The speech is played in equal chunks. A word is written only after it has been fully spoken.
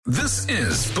This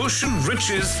is Bush and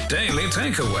Rich's Daily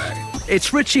Takeaway.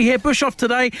 It's Richie here, Bush off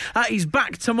today. He's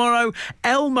back tomorrow.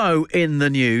 Elmo in the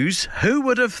news. Who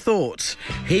would have thought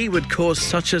he would cause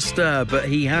such a stir, but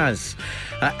he has.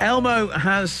 Elmo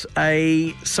has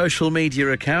a social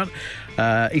media account.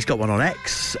 He's got one on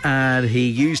X, and he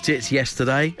used it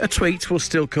yesterday. A tweet, we'll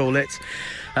still call it.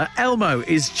 Elmo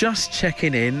is just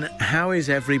checking in. How is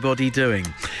everybody doing?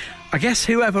 I guess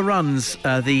whoever runs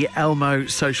the Elmo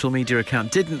social media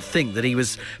account didn't think that he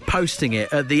was posting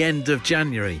it at the end of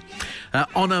January,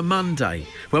 on a Monday,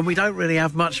 when we don't really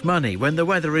have much money, when the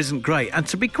weather isn't great. And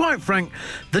to be quite frank,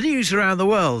 the news around the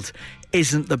world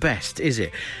isn't the best, is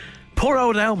it? Poor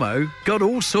old Elmo got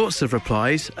all sorts of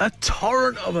replies, a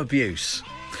torrent of abuse.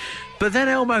 But then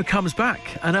Elmo comes back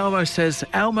and Elmo says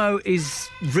Elmo is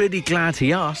really glad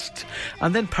he asked,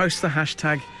 and then posts the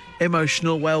hashtag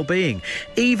emotional well-being.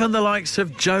 Even the likes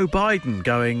of Joe Biden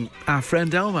going, our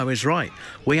friend Elmo is right.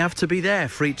 We have to be there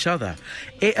for each other.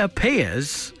 It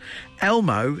appears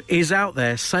Elmo is out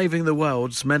there saving the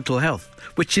world's mental health,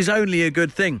 which is only a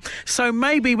good thing. So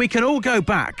maybe we can all go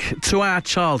back to our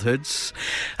childhoods,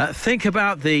 think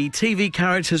about the TV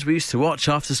characters we used to watch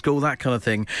after school, that kind of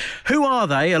thing. Who are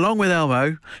they, along with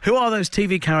Elmo? Who are those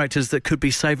TV characters that could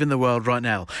be saving the world right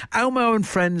now? Elmo and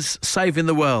friends saving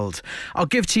the world. I'll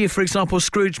give to you, for example,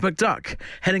 Scrooge McDuck,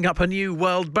 heading up a new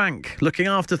World Bank, looking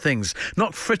after things,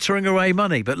 not frittering away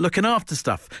money, but looking after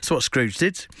stuff. That's what Scrooge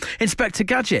did. Inspector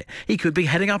Gadget, he could be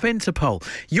heading up Interpol.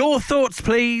 Your thoughts,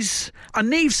 please. I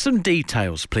need some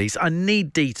details, please. I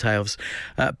need details.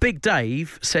 Big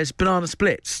Dave says banana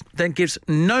splits, then gives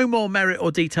no more merit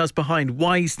or details behind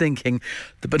why he's thinking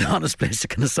the banana splits are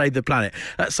going to save the planet.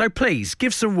 So please,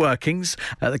 give some workings.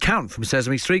 The Count from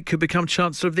Sesame Street could become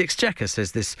Chancellor of the Exchequer,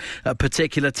 says this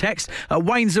particular text.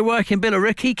 Wayne's a working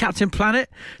Billericay, Captain Planet,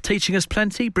 teaching us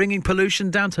plenty, bringing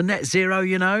pollution down to net zero,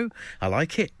 you know. I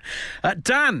like it.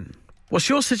 Dan, what's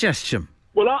your suggestion?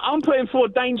 Well, I'm putting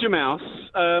forward Danger Mouse.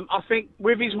 I think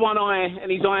with his one eye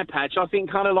and his eye patch, I think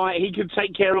kind of like he could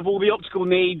take care of all the optical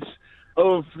needs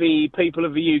of the people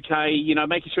of the UK, you know,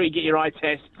 making sure you get your eye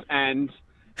tests and,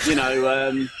 you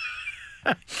know,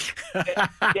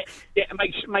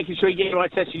 making sure you get your eye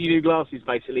tests and your new glasses,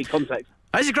 basically, contacts.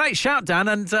 That's a great shout, Dan,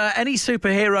 and any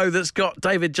superhero that's got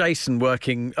David Jason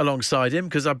working alongside him,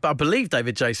 because I believe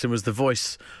David Jason was the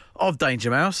voice of Danger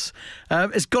Mouse,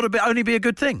 it's got to only be a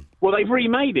good thing. Well, they've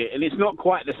remade it, and it's not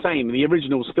quite the same. The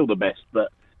original's still the best,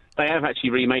 but they have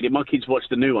actually remade it. My kids watched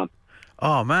the new one.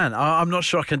 Oh, man, I'm not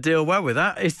sure I can deal well with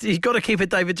that. You've got to keep it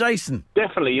David Jason.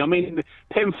 Definitely. I mean,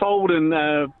 Penfold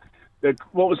and...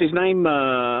 what was his name?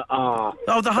 The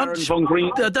Hunt. Von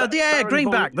Green.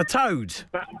 Greenback, the Toad.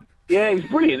 Yeah, he was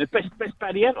brilliant. The best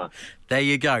baddie ever. There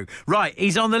you go. Right,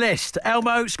 he's on the list.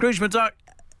 Elmo, Scrooge McDuck,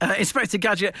 Inspector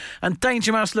Gadget, and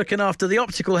Danger Mouse looking after the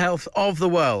optical health of the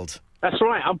world. That's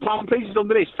right. I'm pleased he's on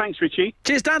the list. Thanks, Richie.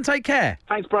 Cheers, Dan. Take care.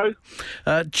 Thanks, bro.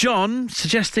 John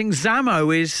suggesting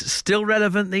Zammo is still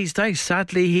relevant these days.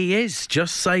 Sadly, he is.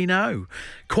 Just say no.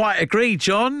 Quite agree,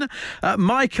 John.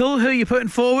 Michael, who are you putting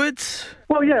forward?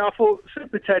 Well, yeah, I thought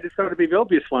Super Ted is going to be the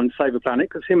obvious one to save the planet,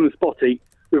 because him and Spotty,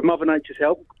 with Mother Nature's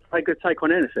help, they could take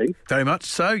on anything. Very much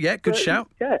so, yeah. Good shout.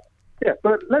 Yeah.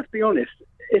 But let's be honest.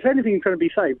 If anything's going to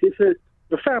be saved, it's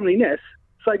the family nest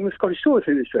saving the Scottish tourist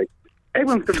industry.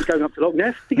 Everyone's going to be going up to Loch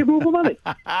Ness to give them all the money.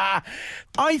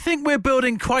 I think we're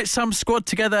building quite some squad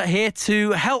together here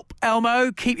to help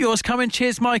Elmo. Keep yours coming.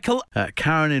 Cheers, Michael.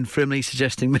 Karen in Frimley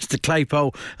suggesting Mr.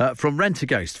 Claypole from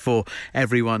Rent-A-Ghost for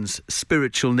everyone's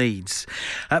spiritual needs.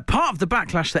 Part of the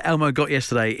backlash that Elmo got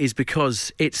yesterday is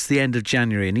because it's the end of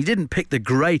January and he didn't pick the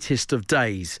greatest of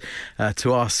days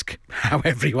to ask how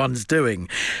everyone's doing.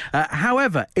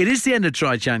 However, it is the end of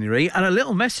dry January, and a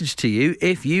little message to you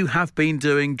if you have been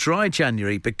doing dry January,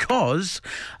 because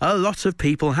a lot of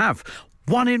people have.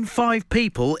 1 in 5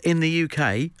 people in the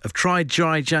UK have tried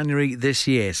dry January this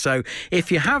year. So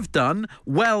if you have done,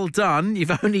 well done.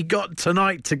 You've only got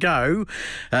tonight to go.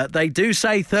 They do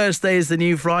say Thursday is the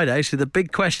new Friday. So the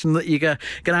big question that you're going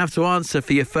to have to answer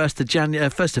for your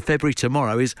 1st of February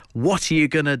tomorrow is, what are you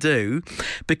going to do?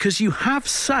 Because you have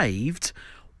saved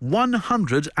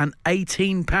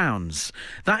 £118.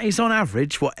 That is on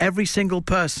average what every single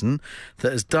person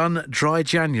that has done dry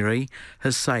January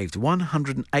has saved.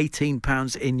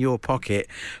 £118 in your pocket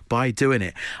by doing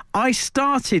it. I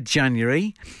started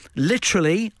January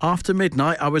literally after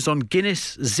midnight. I was on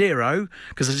Guinness Zero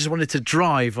because I just wanted to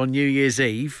drive on New Year's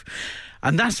Eve.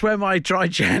 And that's where my dry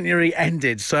January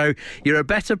ended. So you're a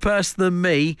better person than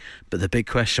me. But the big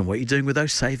question, what are you doing with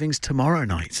those savings tomorrow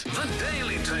night? The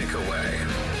Daily Takeaway.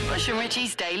 Bush and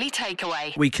Richie's Daily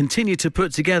Takeaway. We continue to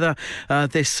put together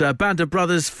this band of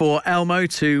brothers for Elmo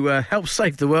to help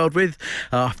save the world with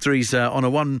after he's on a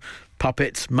one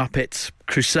puppet Muppet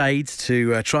crusade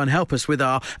to try and help us with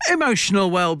our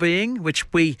emotional well-being, which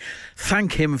we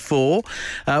thank him for.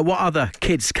 What other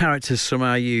kids' characters from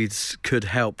our youths could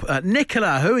help?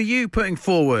 Nicola, who are you putting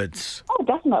forwards? Oh,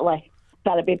 definitely.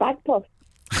 That'd be Bagpuss.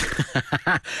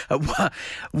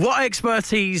 What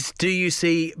expertise do you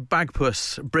see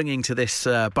Bagpuss bringing to this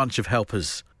bunch of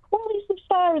helpers? Well, he's the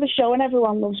star of the show and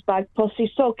everyone loves Bagpuss.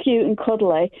 He's so cute and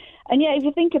cuddly. And yeah, if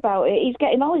you think about it, he's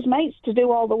getting all his mates to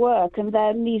do all the work and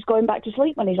then he's going back to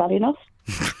sleep when he's had enough.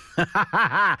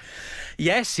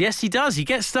 Yes, he does. He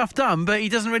gets stuff done, but he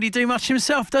doesn't really do much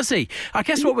himself, does he? I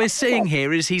guess what we're seeing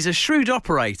here is he's a shrewd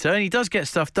operator and he does get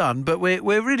stuff done, but we're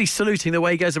really saluting the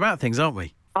way he goes about things, aren't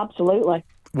we? Absolutely.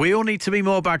 We all need to be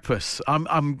more Bagpuss.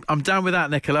 I'm down with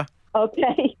that, Nicola.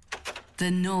 Okay.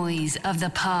 The noise of the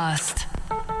past.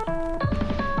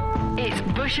 It's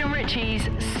Bush and Richie's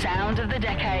Sound of the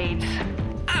Decades.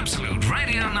 Absolute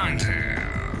Radio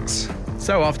 90s.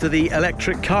 So after the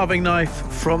electric carving knife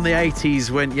from the 80s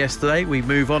went yesterday, we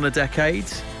move on a decade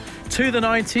to the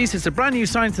 90s. It's a brand new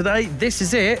sound today. This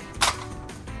is it.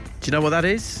 Do you know what that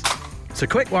is? It's a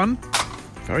quick one.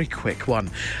 Very quick one.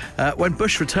 When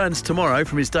Bush returns tomorrow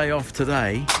from his day off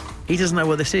today, he doesn't know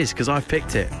what this is because I've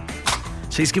picked it.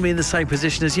 So he's going to be in the same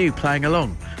position as you, playing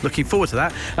along. Looking forward to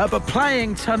that. But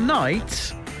playing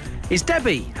tonight is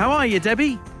Debbie. How are you,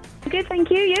 Debbie? Good, thank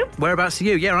you. You? Whereabouts are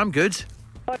you? Yeah, I'm good.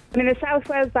 I'm in the South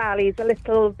Wales Valleys, a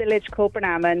little village called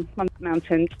Brenhaman on the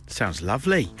mountains. Sounds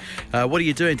lovely. What are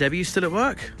you doing, Debbie? You still at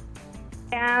work?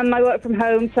 I work from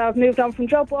home, so I've moved on from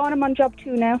job 1. I'm on job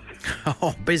 2 now.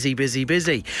 Oh, busy.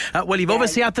 Well, you've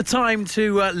obviously had the time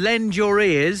to lend your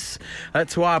ears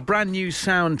to our brand new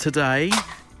sound today.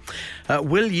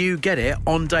 Will you get it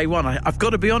on day one? I've got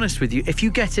to be honest with you. If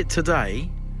you get it today,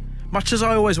 much as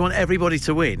I always want everybody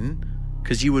to win,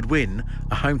 because you would win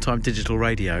a home time digital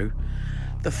radio,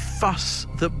 the fuss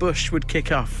that Bush would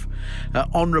kick off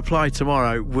on reply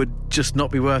tomorrow would just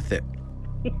not be worth it.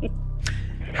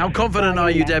 How confident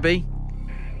are you, Debbie?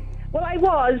 Well, I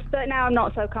was, but now I'm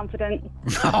not so confident.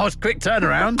 Oh, it's a quick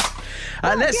turnaround.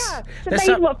 It's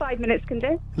amazing what 5 minutes can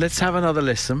do. Let's have another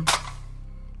listen.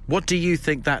 What do you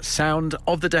think that sound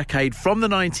of the decade from the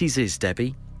 90s is,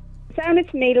 Debbie? It sounded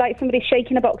to me like somebody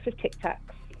shaking a box of Tic Tacs.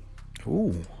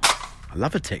 Ooh, I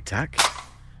love a Tic Tac.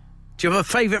 Do you have a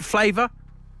favourite flavour?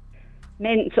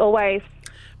 Mint, always.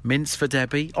 Mints for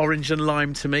Debbie. Orange and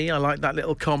lime to me. I like that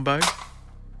little combo.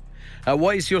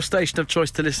 What is your station of choice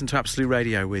to listen to Absolute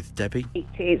Radio with, Debbie?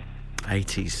 80s.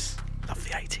 80s. Love the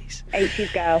 80s.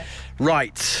 80s girl.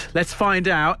 Right, let's find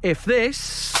out if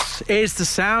this is the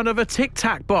sound of a Tic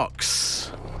Tac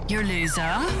box. You're a loser,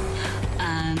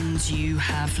 and you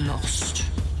have lost.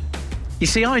 You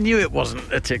see, I knew it wasn't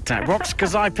a Tic Tac box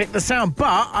because I picked the sound,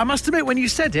 but I must admit, when you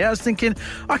said it, I was thinking,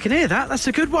 I can hear that, that's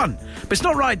a good one. But it's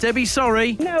not right, Debbie,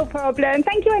 sorry. No problem.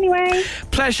 Thank you anyway.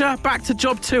 Pleasure. Back to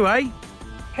job 2, eh?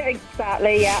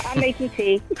 Exactly, yeah. I'm making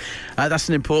tea. That's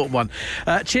an important one.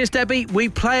 Cheers, Debbie. We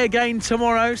play again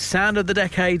tomorrow. Sound of the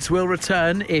Decades will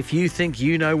return. If you think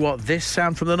you know what this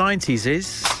sound from the 90s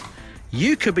is,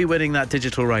 you could be winning that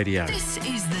digital radio. This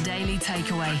is the Daily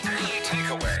Takeaway. Daily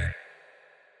Takeaway.